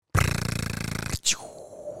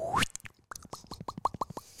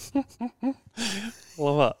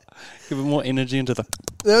Love it. Give it more energy into the...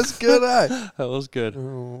 That was good, eh? That was good.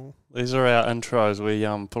 Oh. These are our intros. We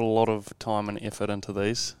put a lot of time and effort into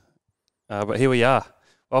these. But here we are.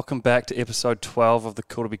 Welcome back to episode 12 of the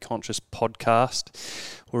Cool to Be Conscious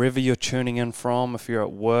podcast. Wherever you're tuning in from, if you're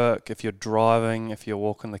at work, if you're driving, if you're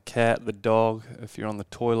walking the cat, the dog, if you're on the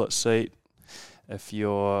toilet seat, if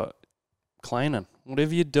you're cleaning,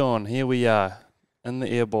 whatever you're doing, here we are. In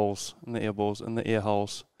the ear holes. In the ear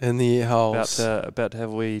holes. About to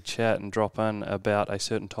have a wee chat and drop in about a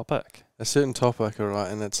certain topic. A certain topic, all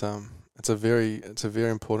right, and it's a very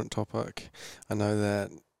important topic. I know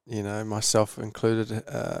that, you know, myself included,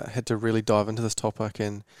 had to really dive into this topic,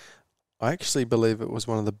 and I actually believe it was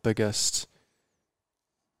one of the biggest.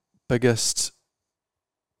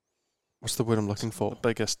 What's the word I'm looking for? The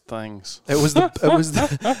biggest things. It was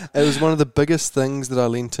one of the biggest things that I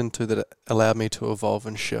leant into that allowed me to evolve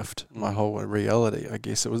and shift my whole reality. I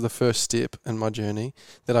guess it was the first step in my journey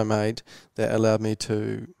that I made that allowed me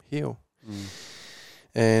to heal.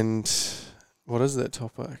 And what is that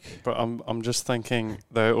topic? But I'm just thinking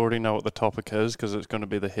they already know what the topic is because it's going to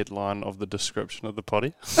be the headline of the description of the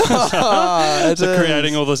potty. So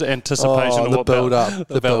creating all this anticipation of what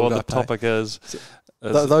the topic is.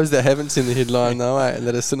 Those that haven't seen the headline though, and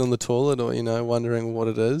that are sitting on the toilet or, you know, wondering what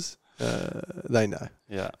it is, they know.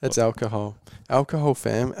 Yeah. It's alcohol. Alcohol,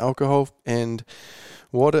 fam. Alcohol and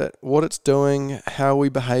what it's doing, how we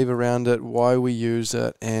behave around it, why we use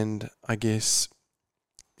it, and I guess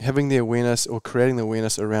having the awareness or creating the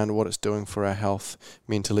awareness around what it's doing for our health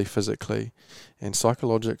mentally, physically, and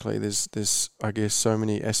psychologically. There's I guess so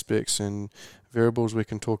many aspects and variables we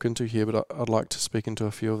can talk into here, but I'd like to speak into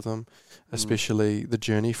a few of them, especially the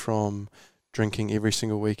journey from drinking every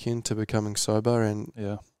single weekend to becoming sober and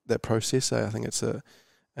that process. I think it's that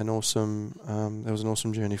was an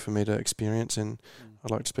awesome journey for me to experience, and I'd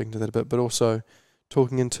like to speak into that a bit, but also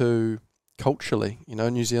talking into culturally, you know,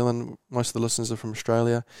 New Zealand, most of the listeners are from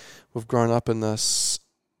Australia. We've grown up in this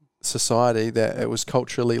society that it was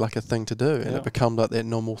culturally like a thing to do, and it became like that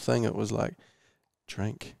normal thing. It was like,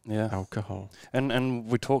 drink alcohol. And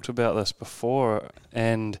we talked about this before,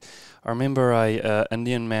 and I remember a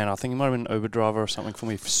Indian man, I think he might have been an Uber driver or something for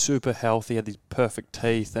me, super healthy, had these perfect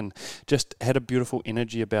teeth and just had a beautiful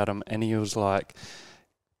energy about him, and he was like,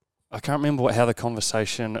 I can't remember how the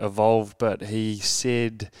conversation evolved, but he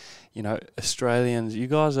said, you know, Australians, you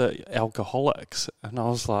guys are alcoholics. And I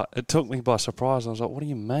was like, it took me by surprise. I was like, what do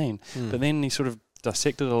you mean? But then he sort of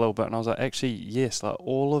dissected it a little bit, and I was like, actually, yes, like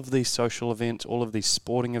all of these social events, all of these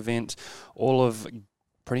sporting events, all of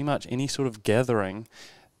pretty much any sort of gathering,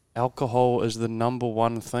 alcohol is the number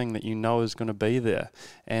one thing that you know is going to be there.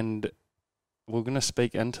 And we're going to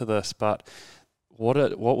speak into this, but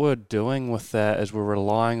what we're doing with that is we're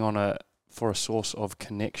relying on it for a source of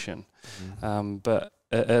connection. But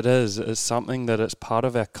it's something that it's part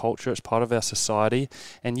of our culture, it's part of our society,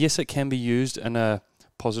 and yes, it can be used in a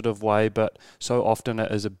positive way, but so often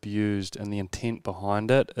it is abused, and the intent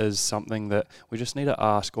behind it is something that we just need to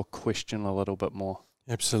ask or question a little bit more.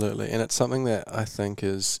 Absolutely, and it's something that I think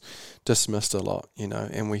is dismissed a lot, you know,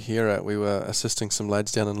 and we hear it. We were assisting some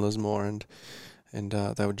lads down in Lismore, and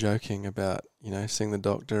they were joking about, you know, seeing the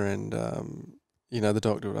doctor, and you know, the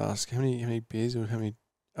doctor would ask, how many beers or how many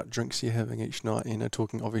drinks are you having each night, you know,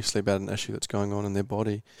 talking obviously about an issue that's going on in their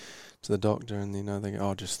body to the doctor, and you know, they go,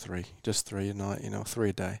 oh, just three a night, you know, 3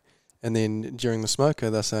 a day. And then during the smoker,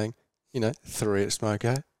 they're saying, you know, 3 at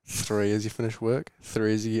smoker, 3 as you finish work,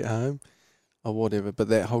 3 as you get home, or whatever. But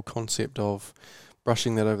that whole concept of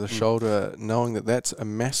brushing that over the shoulder, knowing that that's a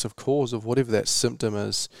massive cause of whatever that symptom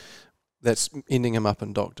is, that's ending him up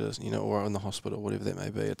in doctors, you know, or in the hospital, whatever that may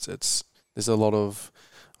be. It's there's a lot of,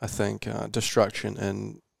 I think, destruction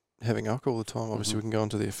in having alcohol all the time. Obviously, we can go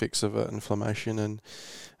into the effects of it, inflammation and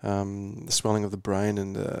the swelling of the brain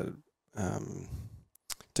and the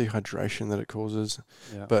dehydration that it causes.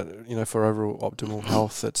 Yeah. But, you know, for overall optimal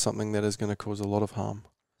health, it's something that is going to cause a lot of harm.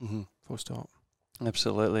 Full stop.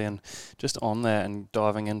 Absolutely. And just on that and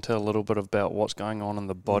diving into a little bit about what's going on in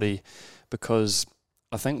the body, because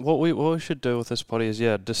I think what we should do with this potty is,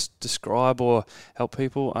 just describe or help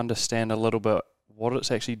people understand a little bit what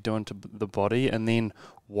it's actually doing to the body, and then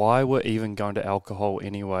why we're even going to alcohol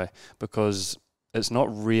anyway, because it's not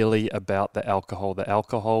really about the alcohol. The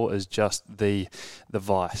alcohol is just the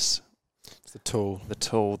vice. It's the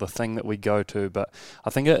tool, the thing that we go to. But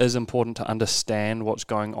I think it is important to understand what's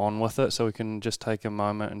going on with it, so we can just take a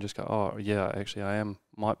moment and just go, oh yeah, actually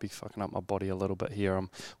might be fucking up my body a little bit here.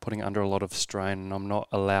 I'm putting it under a lot of strain, and I'm not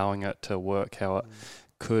allowing it to work how it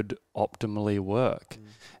could optimally work.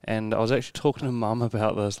 And I was actually talking to Mum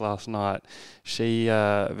about this last night. She,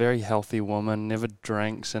 very healthy woman, never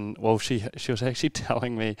drinks, and she was actually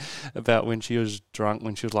telling me about when she was drunk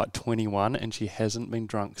when she was like 21, and she hasn't been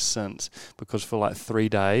drunk since, because for like 3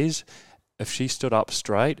 days, if she stood up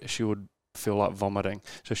straight, she would feel like vomiting.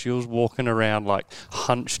 So she was walking around like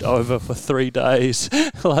hunched over for 3 days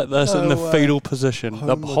like this in the fetal position.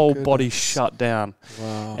 The whole body shut down.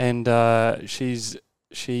 Wow. And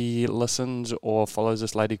she listens or follows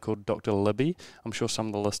this lady called Dr. Libby. I'm sure some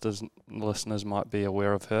of the listeners might be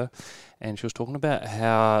aware of her. And she was talking about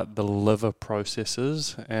how the liver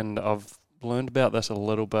processes, and I've learned about this a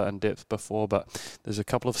little bit in depth before, but there's a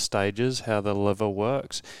couple of stages how the liver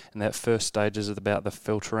works. And that first stage is about the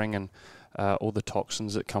filtering and all the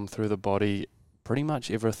toxins that come through the body. Pretty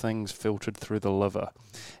much everything's filtered through the liver.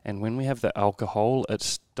 And when we have the alcohol, it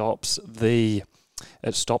stops the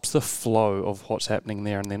flow of what's happening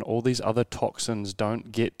there, and then all these other toxins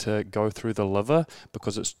don't get to go through the liver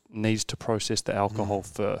because it needs to process the alcohol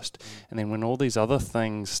first. And then when all these other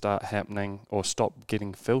things start happening or stop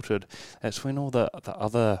getting filtered, that's when all the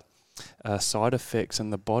other side effects in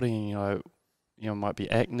the body, you know, it might be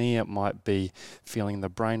acne, it might be feeling the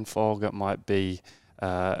brain fog, it might be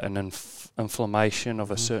an inflammation of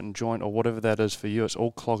a certain joint or whatever that is for you. It's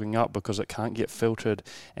all clogging up because it can't get filtered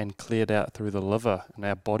and cleared out through the liver, and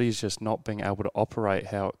our body's just not being able to operate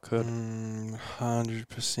how it could.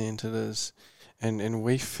 100% it is. And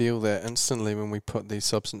we feel that instantly when we put these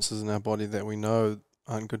substances in our body that we know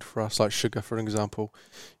aren't good for us, like sugar, for example.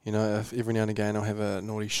 You know, if every now and again I'll have a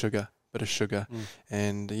naughty bit of sugar,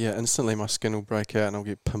 and instantly my skin will break out and I'll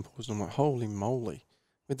get pimples, and I'm like, holy moly.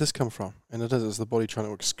 Where'd this come from? And it's the body trying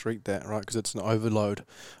to excrete that, right? Because it's an overload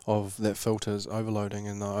of that filter is overloading,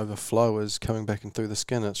 and the overflow is coming back in through the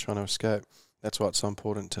skin. It's trying to escape. That's why it's so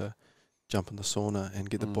important to jump in the sauna and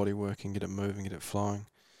get the body working, get it moving, get it flowing.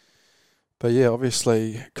 But yeah,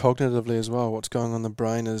 obviously, cognitively as well, what's going on in the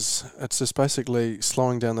brain is it's just basically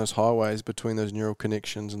slowing down those highways between those neural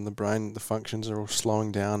connections in the brain. The functions are all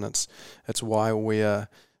slowing down. It's why we are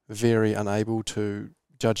very unable to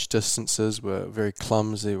judge distances. We're very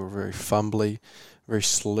clumsy, we're very fumbly, very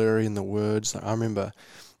slurry in the words. I remember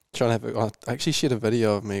trying to I actually shared a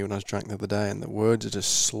video of me when I was drunk the other day, and the words are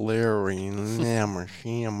just slurring.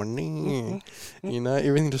 You know,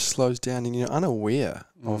 everything just slows down, and you're unaware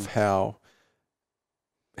of how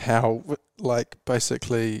like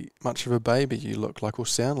basically much of a baby you look like or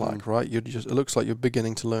sound like, right? It looks like you're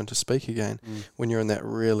beginning to learn to speak again when you're in that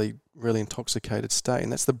really, really intoxicated state,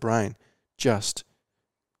 and that's the brain just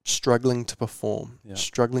struggling to perform,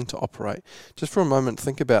 struggling to operate. Just for a moment,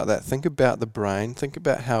 think about that. Think about the brain. Think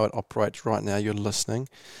about how it operates right now. You're listening.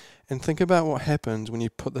 And think about what happens when you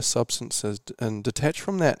put the substances and detach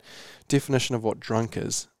from that definition of what drunk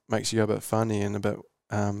is. Makes you go a bit funny and a bit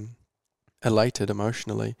elated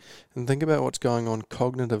emotionally. And think about what's going on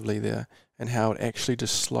cognitively there and how it actually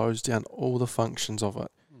just slows down all the functions of it.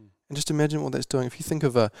 And just imagine what that's doing. If you think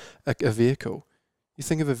of a vehicle, you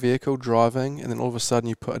think of a vehicle driving, and then all of a sudden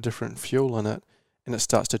you put a different fuel in it, and it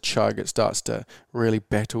starts to chug, it starts to really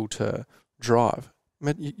battle to drive.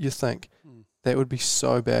 You think, that would be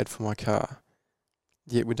so bad for my car,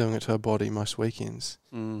 yet we're doing it to our body most weekends.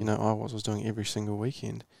 You know, I was doing it every single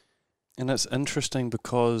weekend. And it's interesting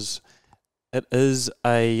because it is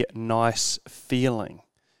a nice feeling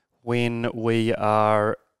when we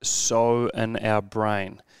are so in our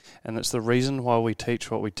brain. And it's the reason why we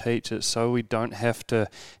teach what we teach. It's so we don't have to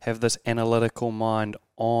have this analytical mind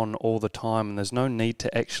on all the time, and there's no need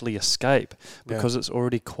to actually escape because it's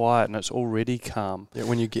already quiet and it's already calm. Yeah,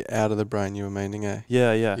 when you get out of the brain, you were meaning,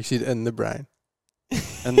 Yeah, yeah. You said in the brain.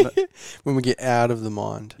 And when we get out of the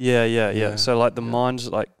mind. Yeah. So like the mind's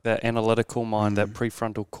like that analytical mind, that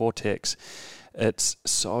prefrontal cortex, it's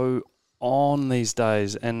so on these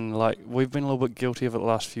days, and like we've been a little bit guilty of it the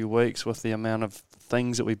last few weeks with the amount of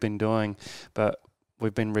things that we've been doing, but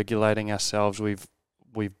we've been regulating ourselves.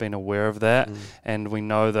 We've been aware of that, and we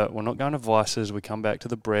know that we're not going to vices. We come back to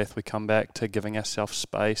the breath. We come back to giving ourselves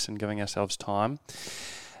space and giving ourselves time.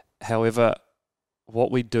 However,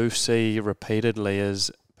 what we do see repeatedly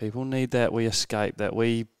is people need that wee escape, that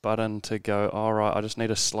wee button to go, all right, I just need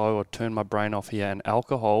to slow or turn my brain off here. And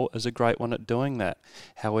alcohol is a great one at doing that.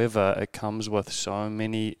 However, it comes with so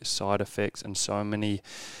many side effects and so many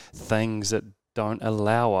things that don't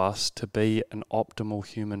allow us to be an optimal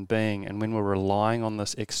human being. And when we're relying on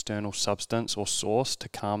this external substance or source to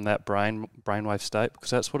calm that brainwave state,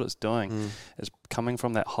 because that's what it's doing, it's coming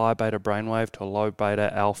from that high beta brainwave to a low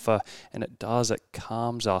beta alpha, and it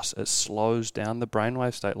calms us, it slows down the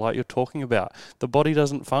brainwave state like you're talking about. The body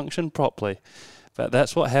doesn't function properly. But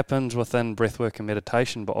that's what happens within breathwork and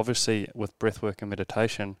meditation. But obviously with breathwork and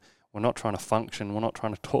meditation, we're not trying to function. We're not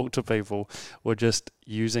trying to talk to people. We're just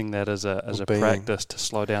using that as a practice to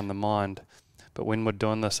slow down the mind. But when we're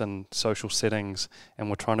doing this in social settings and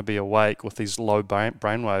we're trying to be awake with these low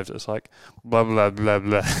brain waves, it's like, blah, blah, blah,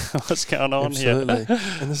 blah. What's going on Absolutely. here?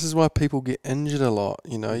 And this is why people get injured a lot.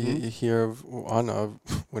 You know, Mhm. you hear of, I know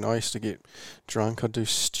when I used to get drunk, I'd do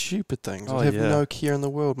stupid things. Oh, I'd have yeah. no care in the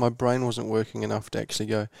world. My brain wasn't working enough to actually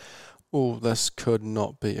go, oh, this could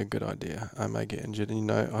not be a good idea. I may get injured. And, you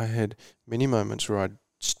know, I had many moments where I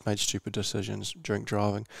made stupid decisions during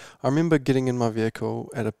driving. I remember getting in my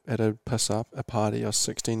vehicle at a piss-up, a party. I was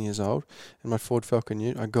 16 years old, in my Ford Falcon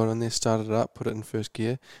Ute. I got in there, started it up, put it in first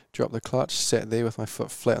gear, dropped the clutch, sat there with my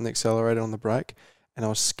foot flat on the accelerator on the brake, and I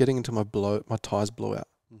was skidding until my tyres blew out.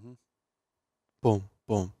 Mhm. Boom,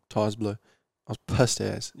 boom, tyres blew. I was pissed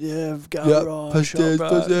as. Yeah, Pissed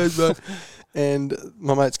as, bro. And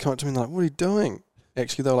my mates come up to me and they're like, what are you doing?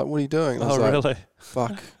 Actually, they were like, what are you doing? And I was like, really?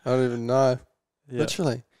 fuck, I don't even know. Yeah.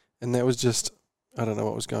 Literally. And that was just, I don't know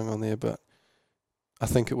what was going on there, but I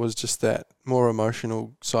think it was just that more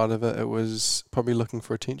emotional side of it. It was probably looking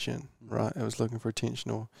for attention, right? It was looking for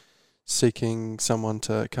attention or seeking someone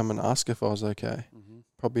to come and ask if I was okay. Mm-hmm.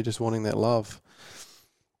 Probably just wanting that love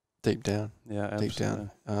deep down. Yeah, absolutely. Deep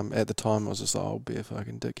down. At the time, I was just like, I'll be a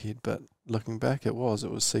fucking dickhead. But looking back, it was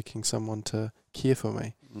seeking someone to care for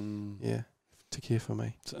me. Yeah. To care for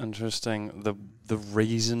me. It's interesting the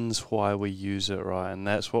reasons why we use it, right? And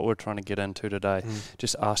that's what we're trying to get into today.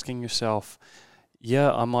 Just asking yourself,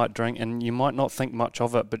 yeah, I might drink, and you might not think much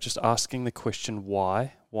of it, but just asking the question,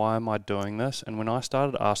 why? Why am I doing this? And when I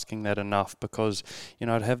started asking that enough, because, you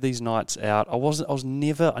know, I'd have these nights out. I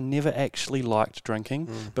never actually liked drinking,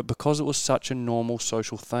 but because it was such a normal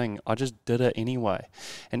social thing, I just did it anyway.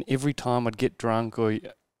 And every time I'd get drunk or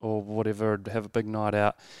whatever, I'd have a big night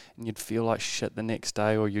out and you'd feel like shit the next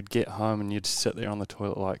day, or you'd get home and you'd sit there on the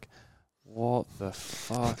toilet like, what the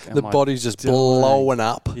fuck am the body's just blowing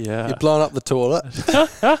up. Yeah. You're blowing up the toilet.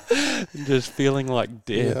 Just feeling like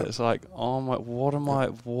death. Yeah. It's like, oh my, what am I,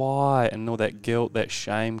 why? And all that guilt, that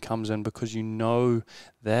shame comes in because you know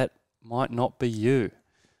that might not be you.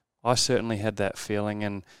 I certainly had that feeling,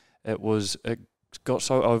 and it got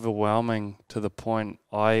so overwhelming to the point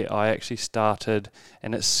I actually started,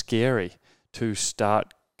 and it's scary to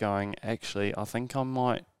start going, actually, I think I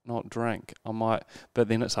might not drink. I might, but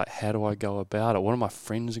then it's like, how do I go about it? What are my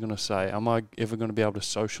friends going to say? Am I ever going to be able to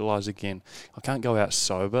socialize again? I can't go out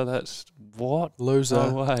sober. That's what? Loser.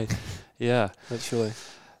 No way. Yeah. Literally.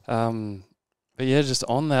 But yeah, just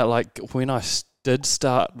on that, like when I did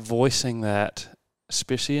start voicing that,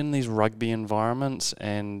 especially in these rugby environments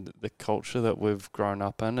and the culture that we've grown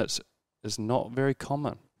up in, it's not very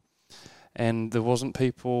common. And there wasn't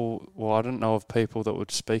people, well, I didn't know of people that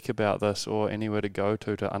would speak about this or anywhere to go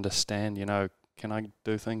to understand, you know, can I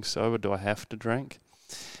do things sober? Do I have to drink?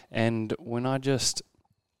 And when I just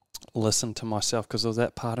listened to myself, because there was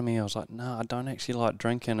that part of me, I was like, no, I don't actually like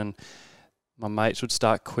drinking. And my mates would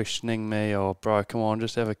start questioning me, or, bro, come on,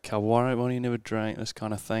 just have a cup. Why don't you never drink? This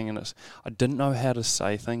kind of thing. And I didn't know how to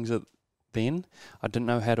say things then. I didn't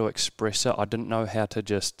know how to express it. I didn't know how to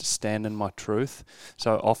just stand in my truth.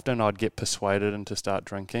 So often I'd get persuaded into start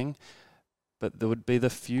drinking. But there would be the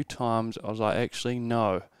few times I was like, actually,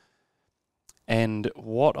 no. And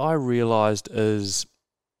what I realized is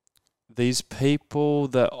these people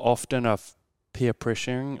that often are peer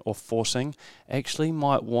pressuring or forcing actually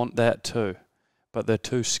might want that too, but they're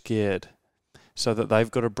too scared. So that they've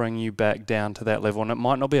got to bring you back down to that level. And it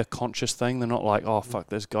might not be a conscious thing. They're not like, oh, fuck,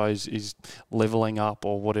 this guy's leveling up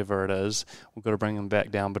or whatever it is. We've got to bring them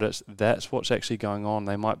back down. But that's what's actually going on.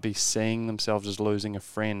 They might be seeing themselves as losing a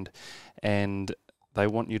friend, and they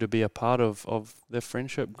want you to be a part of their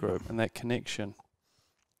friendship group and that connection.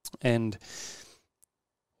 And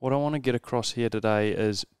what I want to get across here today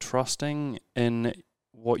is trusting in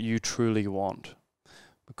what you truly want.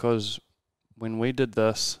 Because when we did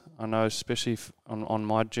this, I know especially on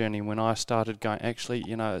my journey, when I started going, actually,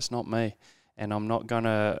 you know, it's not me, and I'm not going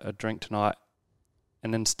to drink tonight.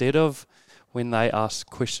 And instead of when they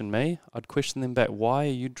question me, I'd question them back, why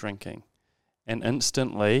are you drinking? And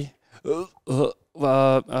instantly, no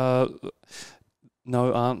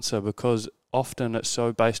answer, because often it's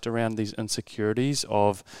so based around these insecurities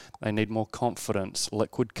of they need more confidence,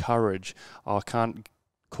 liquid courage. I can't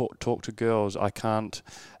talk to girls. I can't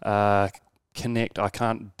connect. I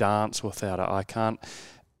can't dance without it. I can't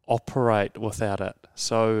operate without it.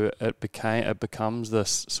 So it becomes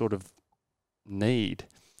this sort of need,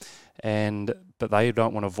 but they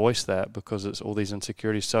don't want to voice that because it's all these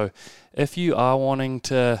insecurities. So if you are wanting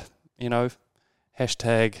to, you know,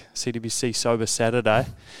 hashtag CDBC Sober Saturday,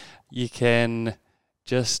 you can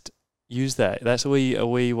just use that. That's a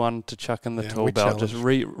wee one to chuck in the tool belt. Just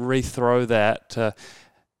re-throw that.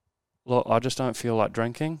 Look, I just don't feel like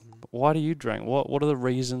drinking. Why do you drink? What are the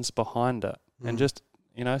reasons behind it? And just,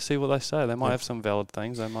 see what they say. They might have some valid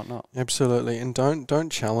things, they might not. Absolutely, and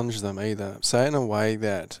don't challenge them either. Say it in a way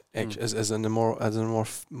that is in a more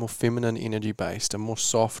feminine, energy based, a more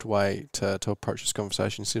soft way to approach this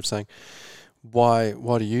conversation. Instead of saying, why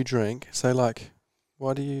do you drink? Say like,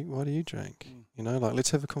 why do you drink? Let's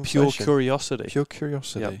have a conversation. Pure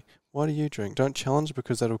curiosity. Yep. Why do you drink? Don't challenge,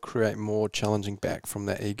 because that'll create more challenging back from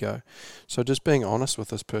that ego. So just being honest with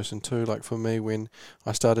this person too. Like for me, when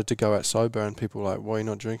I started to go out sober and people were like, why are you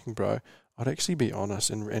not drinking, bro? I'd actually be honest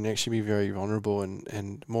and actually be very vulnerable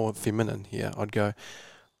and more feminine here. I'd go,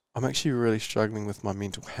 I'm actually really struggling with my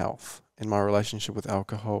mental health, and my relationship with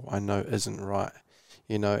alcohol I know isn't right.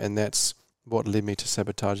 And that's what led me to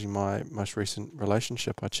sabotaging my most recent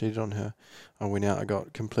relationship. I cheated on her. I went out, I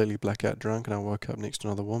got completely blackout drunk, and I woke up next to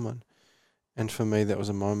another woman. And for me, that was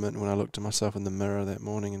a moment when I looked at myself in the mirror that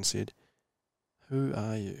morning and said, who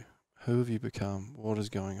are you? Who have you become? What is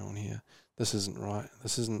going on here? This isn't right.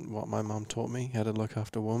 This isn't what my mum taught me, how to look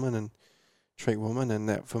after women and treat women. And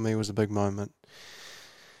that for me was a big moment.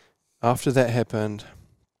 After that happened,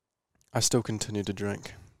 I still continued to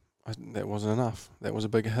drink. That wasn't enough. That was a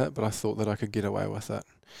big hit, but I thought that I could get away with it.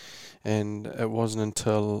 And it wasn't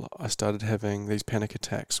until I started having these panic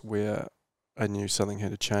attacks where I knew something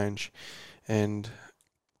had to change. And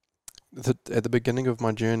at the beginning of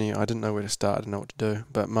my journey, I didn't know where to start, I didn't know what to do.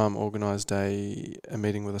 But Mum organised a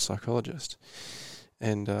meeting with a psychologist.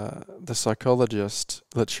 And the psychologist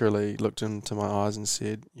literally looked into my eyes and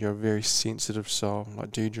said, you're a very sensitive soul.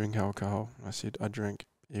 Like, do you drink alcohol? And I said, I drink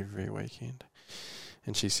every weekend.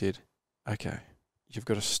 And she said, okay, you've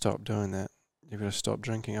got to stop doing that. You've got to stop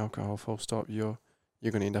drinking alcohol, full stop. You're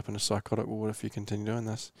going to end up in a psychotic ward if you continue doing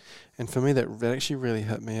this. And for me, that actually really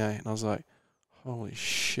hit me, And I was like, holy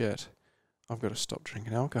shit, I've got to stop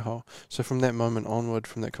drinking alcohol. So from that moment onward,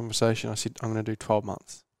 from that conversation, I said, I'm going to do 12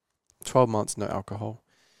 months. 12 months, no alcohol.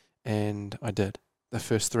 And I did. The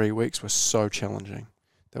first 3 weeks were so challenging.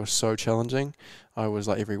 They were so challenging. I was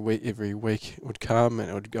like every week it would come and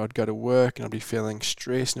I'd go to work and I'd be feeling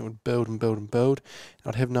stressed and it would build and build and build.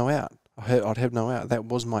 And I'd have no out. I'd have no out. That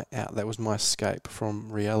was my out. That was my escape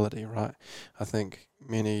from reality, right? I think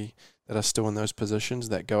many that are still in those positions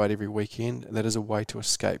that go out every weekend, that is a way to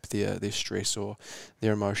escape their stress or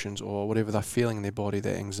their emotions or whatever they're feeling in their body,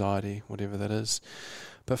 their anxiety, whatever that is.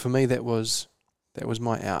 But for me, that was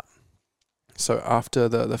my out. So after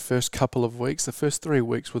the first couple of weeks, the first 3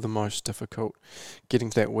 weeks were the most difficult, getting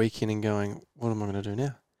to that weekend and going, what am I going to do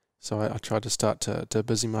now? So I tried to start to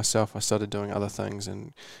busy myself. I started doing other things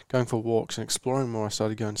and going for walks and exploring more. I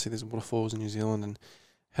started going to see these waterfalls in New Zealand and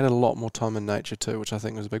had a lot more time in nature too, which I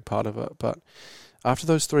think was a big part of it. But after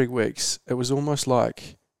those 3 weeks, it was almost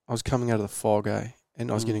like I was coming out of the fog, and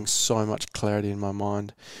I was getting so much clarity in my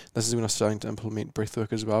mind. This is when I was starting to implement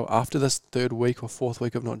breathwork as well. After this 3rd week or 4th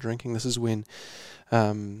week of not drinking, this is when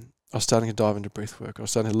I was starting to dive into breathwork. I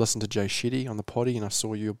was starting to listen to Jay Shetty on the potty, and I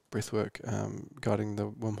saw your breathwork guiding the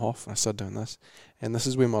Wim Hof, and I started doing this. And this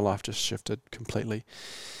is when my life just shifted completely.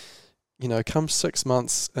 Come 6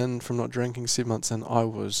 months in from not drinking, 7 months in, I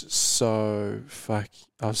was so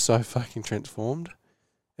fucking transformed.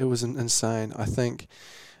 It was insane. I think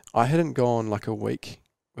I hadn't gone like a week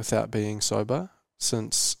without being sober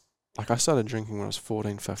since, I started drinking when I was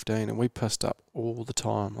 14, 15, and we pissed up all the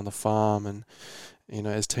time on the farm and,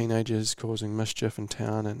 as teenagers causing mischief in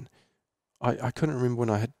town, and I couldn't remember when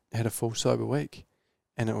I had a full sober week,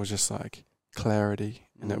 and it was just like clarity,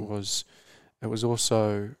 and it was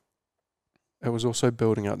also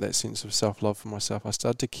building up that sense of self-love for myself. I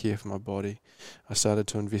started to care for my body. I started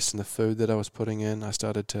to invest in the food that I was putting in. I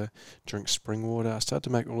started to drink spring water. I started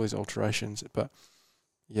to make all these alterations. But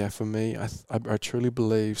yeah, for me, I truly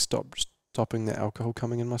believe stopping the alcohol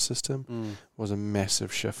coming in my system was a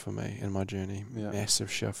massive shift for me in my journey. Yeah.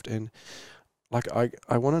 Massive shift. And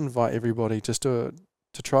I want to invite everybody just to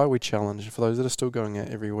try a wee challenge for those that are still going out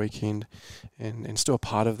every weekend and still a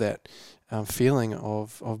part of that feeling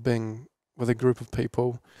of being with a group of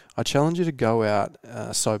people. I challenge you to go out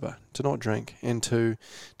sober, to not drink, and to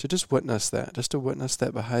just witness that,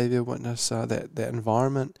 behaviour, witness that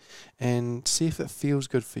environment, and see if it feels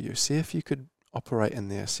good for you. See if you could operate in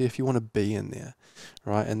there. See if you want to be in there,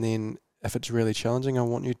 right? And then if it's really challenging, I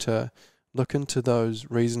want you to look into those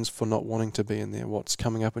reasons for not wanting to be in there. What's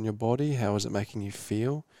coming up in your body? How is it making you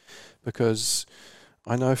feel? Because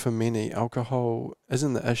I know for many, alcohol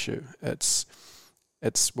isn't the issue. It's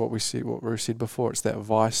it's what we said before. It's that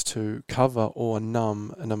vice to cover or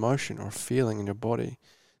numb an emotion or a feeling in your body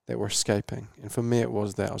that we're escaping. And for me, it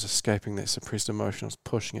was that I was escaping that suppressed emotion. I was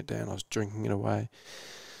pushing it down. I was drinking it away.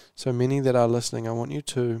 So many that are listening, I want you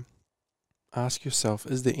to ask yourself,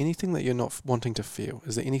 is there anything that you're not wanting to feel?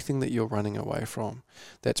 Is there anything that you're running away from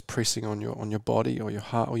that's pressing on your body or your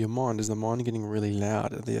heart or your mind? Is the mind getting really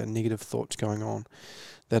loud? Are there negative thoughts going on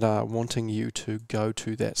that are wanting you to go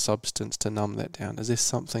to that substance to numb that down? Is there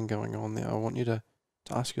something going on there? I want you to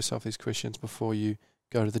ask yourself these questions before you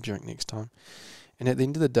go to the drink next time. And at the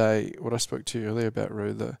end of the day, what I spoke to you earlier about,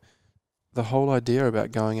 Rue, the whole idea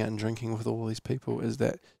about going out and drinking with all these people is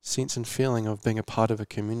that sense and feeling of being a part of a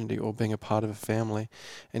community or being a part of a family.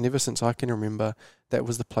 And ever since I can remember, that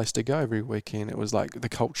was the place to go every weekend. It was like the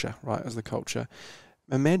culture, right? It was the culture.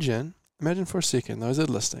 Imagine for a second, those that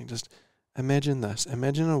are listening, just imagine this.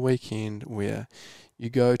 Imagine a weekend where you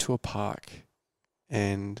go to a park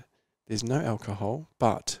and there's no alcohol,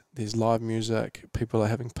 but there's live music, people are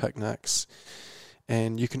having picnics,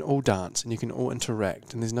 and you can all dance and you can all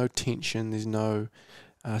interact, and there's no tension, there's no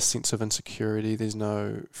sense of insecurity, there's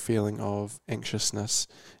no feeling of anxiousness.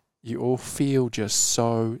 You all feel just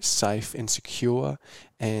so safe and secure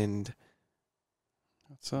and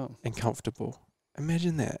comfortable.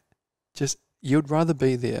 Imagine that. Just, you'd rather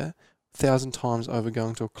be there 1,000 times over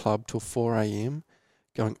going to a club till 4 a.m.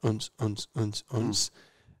 going uns.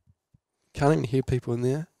 Can't even hear people in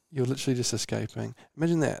there. You're literally just escaping.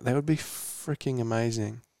 Imagine that. That would be freaking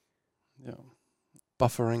amazing. Yeah.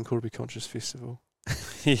 Buffering Could Be Conscious Festival.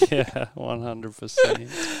 Yeah,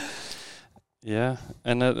 100%. Yeah,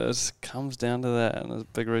 and it comes down to that, and the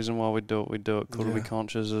big reason why we do it. Could Be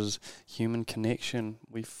Conscious is human connection.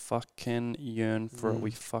 We fucking yearn for it.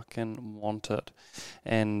 We fucking want it,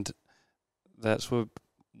 and that's what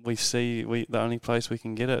we see. The only place we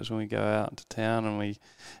can get it is when we go out into town,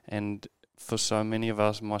 and for so many of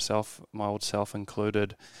us, myself, my old self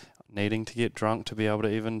included, needing to get drunk to be able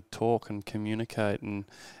to even talk and communicate and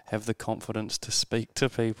have the confidence to speak to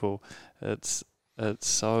people. It's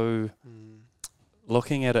so...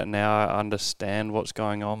 Looking at it now, I understand what's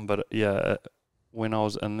going on, but when I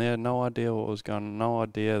was in there, no idea what was going on, no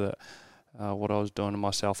idea that what I was doing to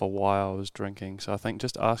myself or why I was drinking. So I think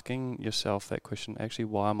just asking yourself that question, actually,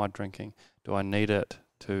 why am I drinking? Do I need it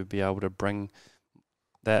to be able to bring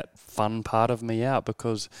that fun part of me out?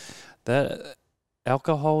 Because that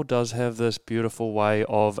alcohol does have this beautiful way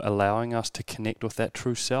of allowing us to connect with that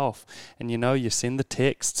true self. And you send the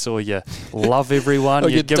texts, or you love everyone,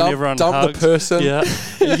 you're giving everyone hugs. The person. Yeah,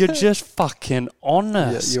 you're just fucking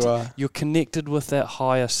honest. Yeah, you are. You're connected with that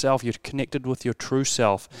higher self. You're connected with your true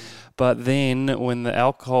self. But then when the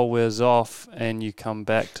alcohol wears off and you come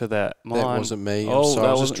back to that mind, that wasn't me. I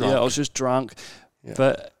was just drunk. Yeah.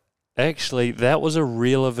 But actually, that was a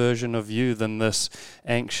realer version of you than this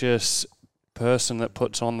anxious person that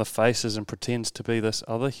puts on the faces and pretends to be this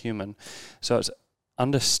other human. So it's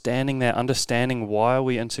understanding why are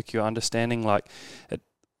we insecure, understanding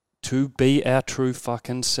to be our true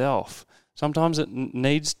fucking self. Sometimes it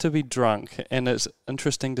needs to be drunk, and it's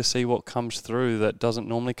interesting to see what comes through that doesn't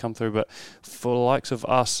normally come through. But for the likes of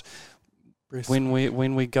us, when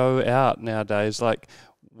we go out nowadays,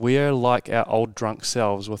 we're like our old drunk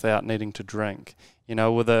selves without needing to drink. We've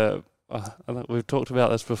talked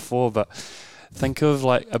about this before, but think of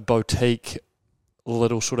a boutique,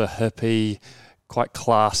 little sort of hippie, quite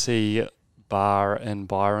classy bar in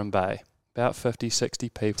Byron Bay. About 50, 60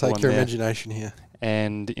 people Take in your there. imagination here.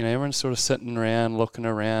 And, everyone's sort of sitting around, looking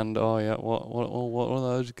around. Oh, yeah, what are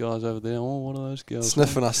those guys over there? Oh, what are those girls?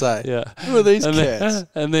 Sniffing us, eh? Yeah. Who are these cats?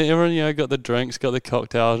 And then everyone, got the drinks, got the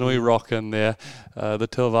cocktails, and we rock in there, the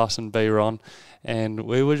two of us and B-Ron. And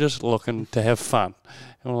we were just looking to have fun.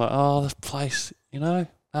 And we're like, oh, this place,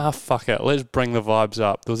 fuck it, let's bring the vibes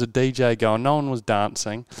up. There was a DJ going, no one was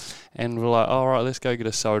dancing. And we're like, all right, let's go get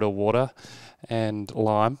a soda water and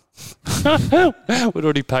lime. We'd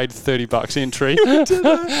already paid $30 entry.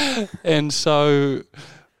 And so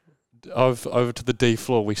over to the D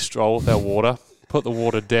floor, we stroll with our water, put the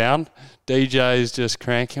water down. DJ's just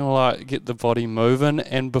cranking, get the body moving.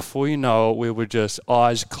 And before you know it, we were just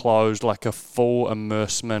eyes closed, like a full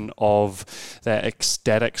immersement of that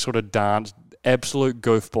ecstatic sort of dance. Absolute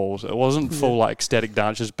goofballs. It wasn't full ecstatic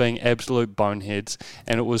dance, just being absolute boneheads.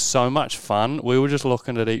 And it was so much fun. We were just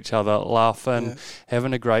looking at each other, laughing,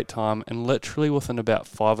 having a great time. And literally within about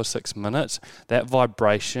 5 or 6 minutes, that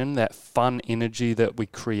vibration, that fun energy that we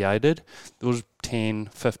created, there was 10,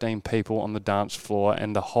 15 people on the dance floor,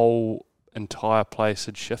 and the whole entire place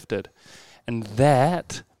had shifted. And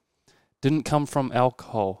that didn't come from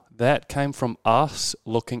alcohol. that came from us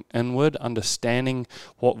looking inward, understanding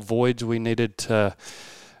what voids we needed to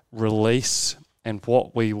release and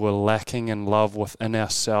what we were lacking in love within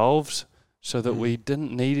ourselves, so that we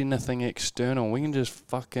didn't need anything external. We can just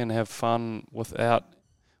fucking have fun without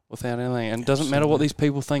anything. And it doesn't matter what these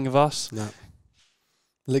people think of us. No.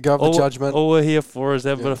 Let go of the judgment. All we're here for is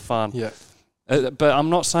have a bit of fun. Yeah. But I'm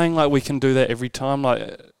not saying like we can do that every time.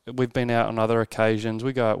 Like we've been out on other occasions.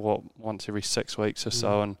 We go out once every 6 weeks or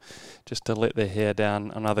so, and just to let their hair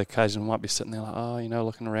down. On other occasions, we might be sitting there like,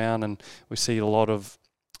 looking around, and we see a lot of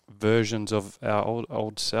versions of our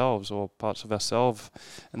old selves or parts of ourselves,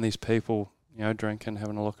 and these people, drinking,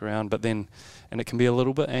 having a look around. But then, and it can be a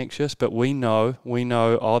little bit anxious, but we know,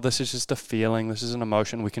 this is just a feeling, this is an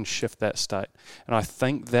emotion, we can shift that state. And I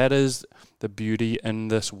think that is the beauty in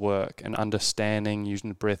this work, and understanding, using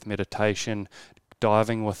the breath, meditation,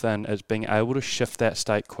 diving within, is being able to shift that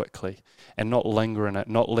state quickly and not linger in it,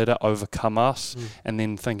 not let it overcome us and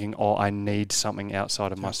then thinking, I need something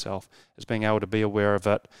outside of myself. It's being able to be aware of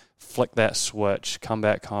it, flick that switch, come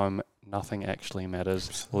back home. Nothing actually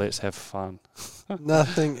matters. Let's have fun.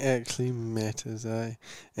 Nothing actually matters, eh?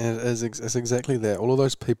 And it's exactly that. All of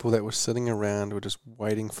those people that were sitting around were just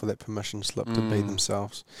waiting for that permission slip to be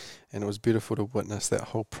themselves. And it was beautiful to witness that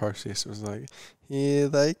whole process. It was like, here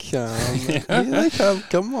they come. Here they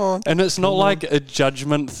come on. And it's not like a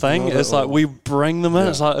judgment thing. Not it's like we bring them in.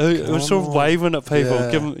 It's like we're sort of waving at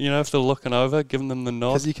people. Give them, if they're looking over, giving them the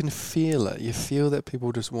nod. Because you can feel it. You feel that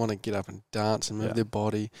people just want to get up and dance and move their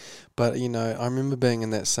body. But, I remember being in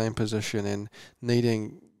that same position and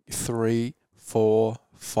needing 3, 4,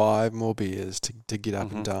 5 more beers to get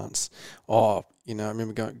up and dance. I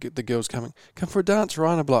remember the girls come for a dance,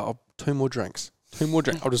 Ryan. I'd be like, 2 more drinks.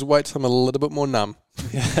 I'll just wait till I'm a little bit more numb.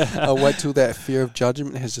 I'll wait till that fear of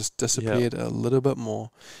judgment has just disappeared a little bit more.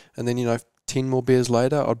 And then, 10 more beers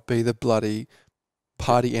later, I'd be the bloody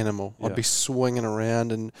party animal. I'd be swinging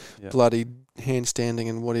around and bloody handstanding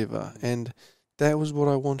and whatever. And that was what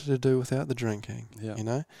I wanted to do without the drinking. I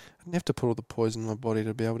didn't have to put all the poison in my body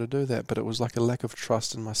to be able to do that, but it was like a lack of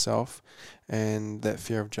trust in myself, and that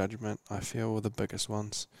fear of judgment, I feel, were the biggest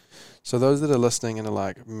ones. So those that are listening and are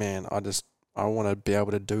like, man, I want to be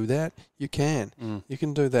able to do that, you can. You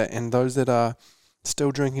can do that. And those that are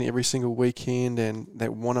still drinking every single weekend and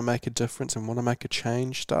that want to make a difference and want to make a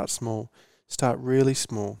change, start small. Start really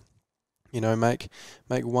small. Make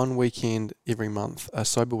one weekend every month a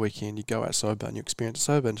sober weekend. You go out sober and you experience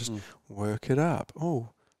sober and just work it up.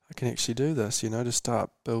 I can actually do this, to start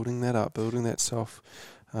building that up, building that self.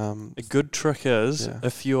 A good trick is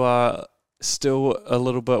if you are still a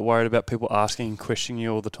little bit worried about people asking and questioning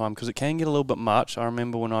you all the time, because it can get a little bit much. I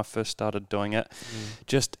remember when I first started doing it,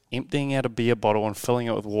 just emptying out a beer bottle and filling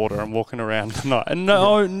it with water and walking around the night, and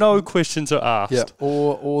no questions are asked. Yeah,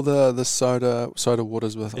 or the soda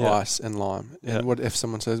waters with ice and lime. And what if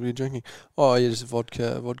someone says, "What are you drinking?" Oh, yeah, just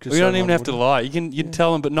vodka. Well, you don't even have to lie. You can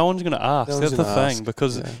tell them, but no one's going to ask. That's the thing,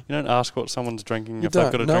 because you don't ask what someone's drinking if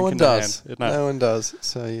they've got a drink in their hand. No one does.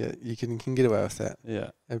 So you can get away with that. Yeah,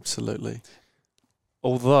 absolutely.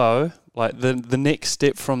 Although, like the next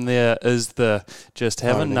step from there is the just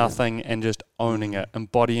having nothing and just owning it,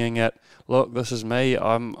 embodying it. Look, this is me.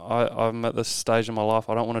 I'm at this stage in my life.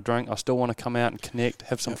 I don't want to drink. I still want to come out and connect,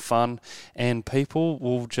 have some fun, and people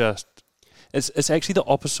will just. It's actually the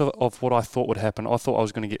opposite of what I thought would happen. I thought I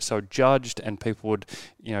was going to get so judged and people would,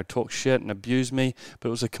 talk shit and abuse me, but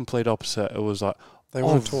it was a complete opposite. It was like, they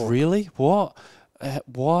want to talk. Really? What?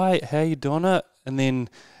 Why? How are you doing it? And then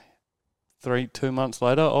 2 months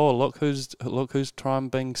later, look who's trying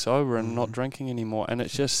being sober and not drinking anymore. And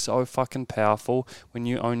it's just so fucking powerful when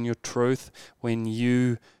you own your truth, when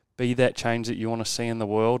you be that change that you want to see in the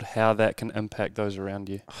world, how that can impact those around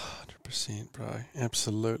you. 100%, bro.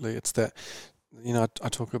 Absolutely. It's that, I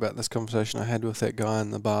talk about this conversation I had with that guy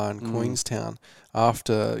in the bar in Queenstown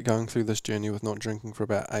after going through this journey with not drinking for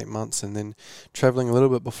about 8 months and then travelling a little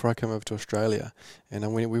bit before I came over to Australia.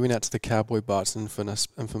 And we went out to the Cowboy Bar. It's an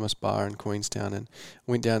infamous bar in Queenstown, and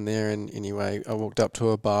went down there, and anyway, I walked up to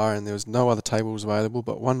a bar and there was no other tables available,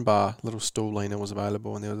 but one bar, little stool leaner was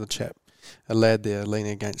available, and there was a lad there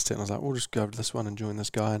leaning against it, and I was like, we'll just go over to this one and join this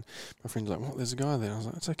guy. And my friend's like, what, there's a guy there? And I was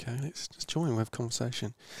like, it's okay, let's just join, we'll have a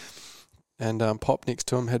conversation. And Pop next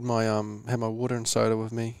to him had my water and soda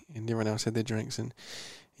with me, and everyone else had their drinks. And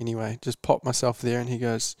anyway, just popped myself there, and he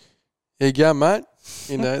goes, "Here you go, mate."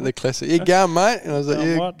 The classic, "Here you go, mate." And I was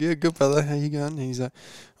like, yeah, good brother, how you going? And he's like,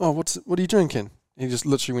 "Oh, what are you drinking?" He just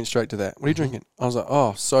literally went straight to that. "What are you drinking?" I was like,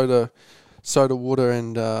 "Oh, soda, water,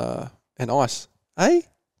 and ice." "Eh?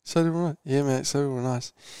 Soda, water?" "Yeah, mate, soda, water, and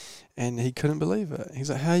ice." And he couldn't believe it. He's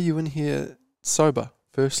like, "How are you in here sober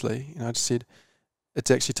firstly, I just said,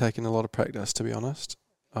 it's actually taken a lot of practice, to be honest.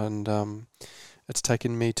 And it's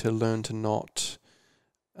taken me to learn to not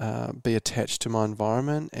be attached to my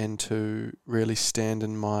environment and to really stand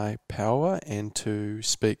in my power and to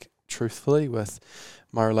speak truthfully with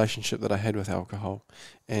my relationship that I had with alcohol,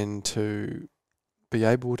 and to be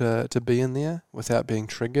able to be in there without being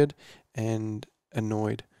triggered and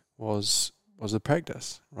annoyed was the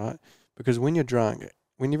practice, right? Because when you're drunk,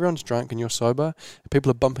 when everyone's drunk and you're sober,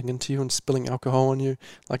 people are bumping into you and spilling alcohol on you.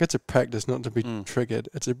 Like, it's a practice not to be triggered.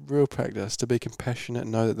 It's a real practice to be compassionate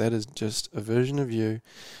and know that that is just a version of you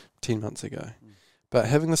 10 months ago. But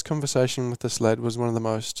having this conversation with this lad was one of the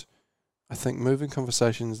most, I think, moving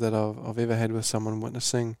conversations that I've ever had with someone,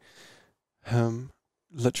 witnessing him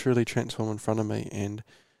literally transform in front of me and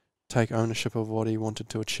take ownership of what he wanted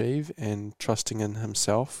to achieve and trusting in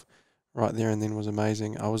himself right there and then was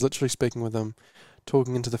amazing. I was literally speaking with him,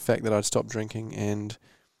 talking into the fact that I'd stopped drinking, and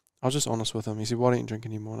I was just honest with him. He said, "Why don't you drink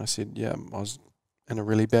anymore?" And I said, "Yeah, I was in a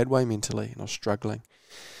really bad way mentally and I was struggling."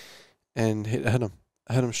 And it hit him.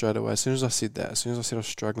 I hit him straight away. As soon as I said that, as soon as I said I was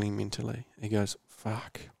struggling mentally, he goes,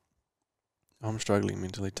 "Fuck, I'm struggling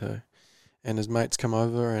mentally too." And his mates come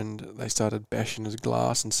over and they started bashing his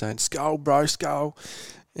glass and saying, "Skull, bro, skull."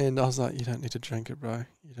 And I was like, "You don't need to drink it, bro.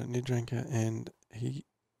 You don't need to drink it." And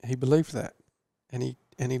he believed that. And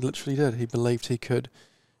he literally did. He believed he could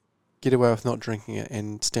get away with not drinking it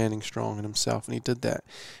and standing strong in himself. And he did that.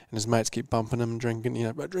 And his mates keep bumping him and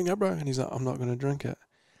drinking, "Bro, drink it, bro." And he's like, "I'm not going to drink it.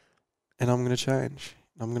 And I'm going to change.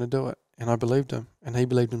 I'm going to do it." And I believed him. And he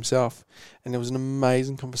believed himself. And it was an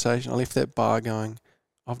amazing conversation. I left that bar going,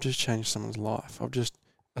 I've just changed someone's life. I've just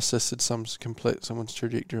assisted someone's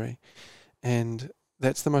trajectory. And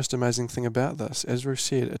that's the most amazing thing about this. As Ruth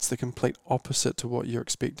said, it's the complete opposite to what you're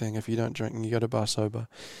expecting if you don't drink and you go to bar sober.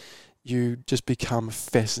 You just become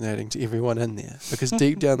fascinating to everyone in there, because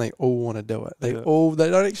deep down they all want to do it. They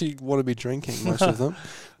don't actually want to be drinking, most of them.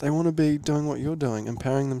 They want to be doing what you're doing,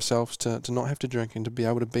 empowering themselves to not have to drink and to be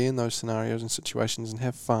able to be in those scenarios and situations and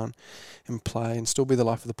have fun and play and still be the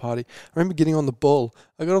life of the party. I remember getting on the bull.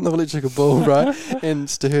 I got on the electrical bull, right? And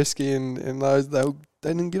Stahersky and those, they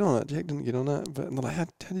didn't get on it. Jack didn't get on it. But they're like, how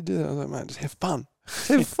do you do that? I was like, "Mate, just have fun. Just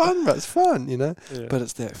have fun, bro. It's fun, Yeah. But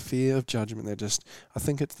it's that fear of judgment that I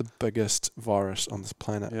think it's the biggest virus on this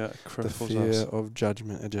planet. Yeah, the fear of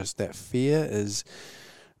judgment. That fear is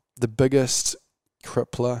the biggest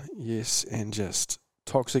crippler, yes, and just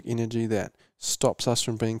toxic energy that stops us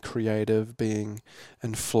from being creative, being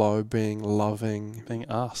in flow, being loving, being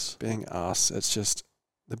us. It's just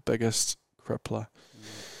the biggest crippler.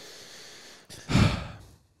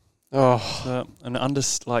 And I'm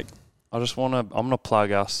gonna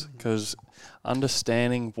plug us, because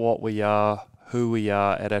understanding what we are, who we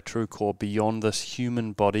are at our true core, beyond this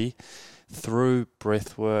human body, through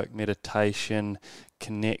breath work, meditation,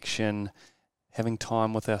 connection, having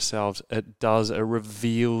time with ourselves, it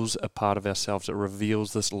reveals a part of ourselves. It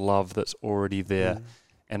reveals this love that's already there,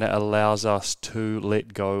 and it allows us to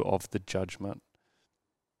let go of the judgment.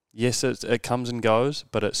 Yes, it comes and goes,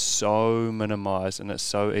 but it's so minimized and it's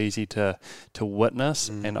so easy to witness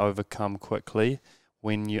and overcome quickly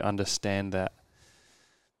when you understand that.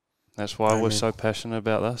 That's why we're so passionate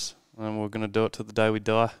about this, and we're going to do it to the day we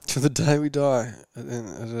die. To the day we die.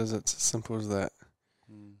 It's as simple as that.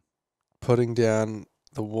 Putting down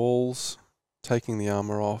the walls, taking the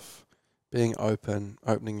armor off, being open,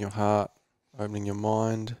 opening your heart, opening your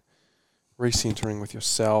mind, recentering with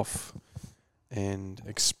yourself, and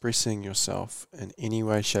expressing yourself in any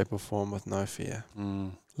way, shape or form with no fear.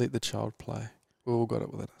 Let the child play. We've all got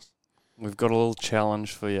it within us. We've got a little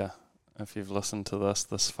challenge for you if you've listened to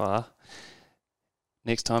this far.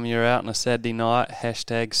 Next time you're out on a Saturday night,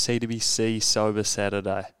 #CWC Sober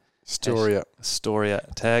Saturday. Story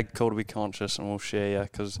it. Tag Call to Be Conscious, and we'll share you,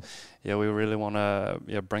 because we really want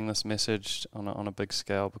to bring this message on a big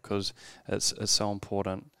scale, because it's so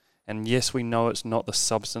important. And yes, we know it's not the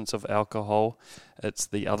substance of alcohol, it's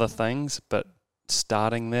the other things, but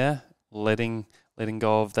starting there, letting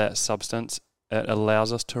go of that substance, it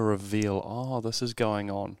allows us to reveal, this is going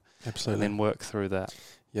on. Absolutely. And then work through that.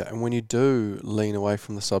 Yeah, and when you do lean away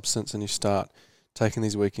from the substance and you start taking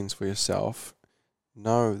these weekends for yourself,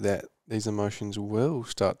 know that these emotions will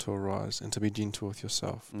start to arise, and to be gentle with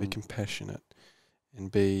yourself, be compassionate,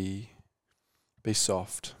 and be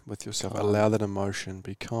soft with yourself. Kind. Allow that emotion.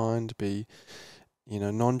 Be kind. Be,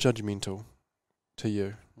 non-judgmental to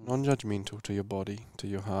you. Non-judgmental to your body, to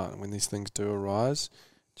your heart. And when these things do arise,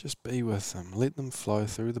 just be with them. Let them flow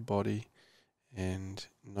through the body, and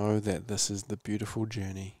know that this is the beautiful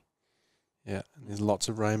journey. Yeah, and there's lots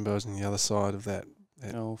of rainbows on the other side of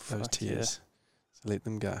those tears. Yeah. let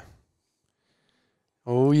them go.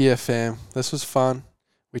 Oh yeah, fam. This was fun.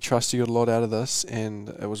 We trust you got a lot out of this, and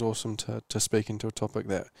it was awesome to speak into a topic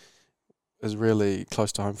that is really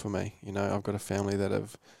close to home for me. You know, I've got a family that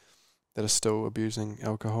are still abusing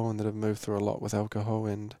alcohol and that have moved through a lot with alcohol,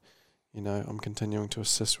 and you know, I'm continuing to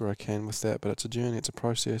assist where I can with that, but it's a journey, it's a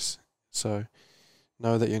process. So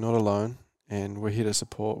know that you're not alone, and we're here to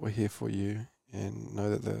support, we're here for you, and know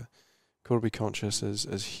that the Call to Be Conscious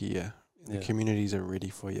is here. The communities are ready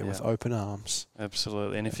for you with open arms.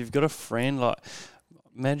 Absolutely. And if you've got a friend, like,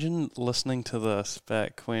 imagine listening to this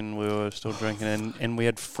back when we were still drinking and we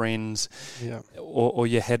had friends, or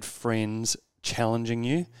you had friends challenging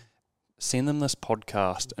you. Send them this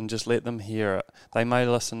podcast and just let them hear it. They may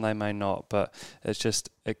listen, they may not, but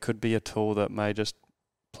it could be a tool that may just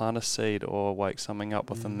plant a seed or wake something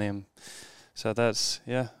up within them. So that's,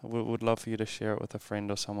 we would love for you to share it with a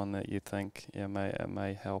friend or someone that you think it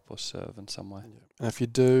may help or serve in some way. And if you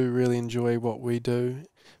do really enjoy what we do,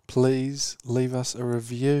 please leave us a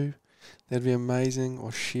review. That'd be amazing.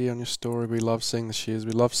 Or share on your story. We love seeing the shares.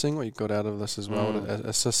 We love seeing what you got out of this as well. It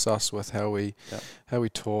assists us with how we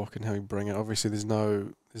talk and how we bring it. Obviously, there's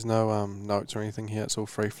no notes or anything here. It's all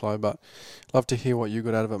free flow. But love to hear what you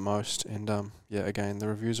got out of it most. And again, the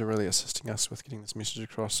reviews are really assisting us with getting this message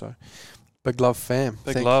across. So big love, fam.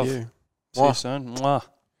 Big Thank love. you. See you soon. Mwah.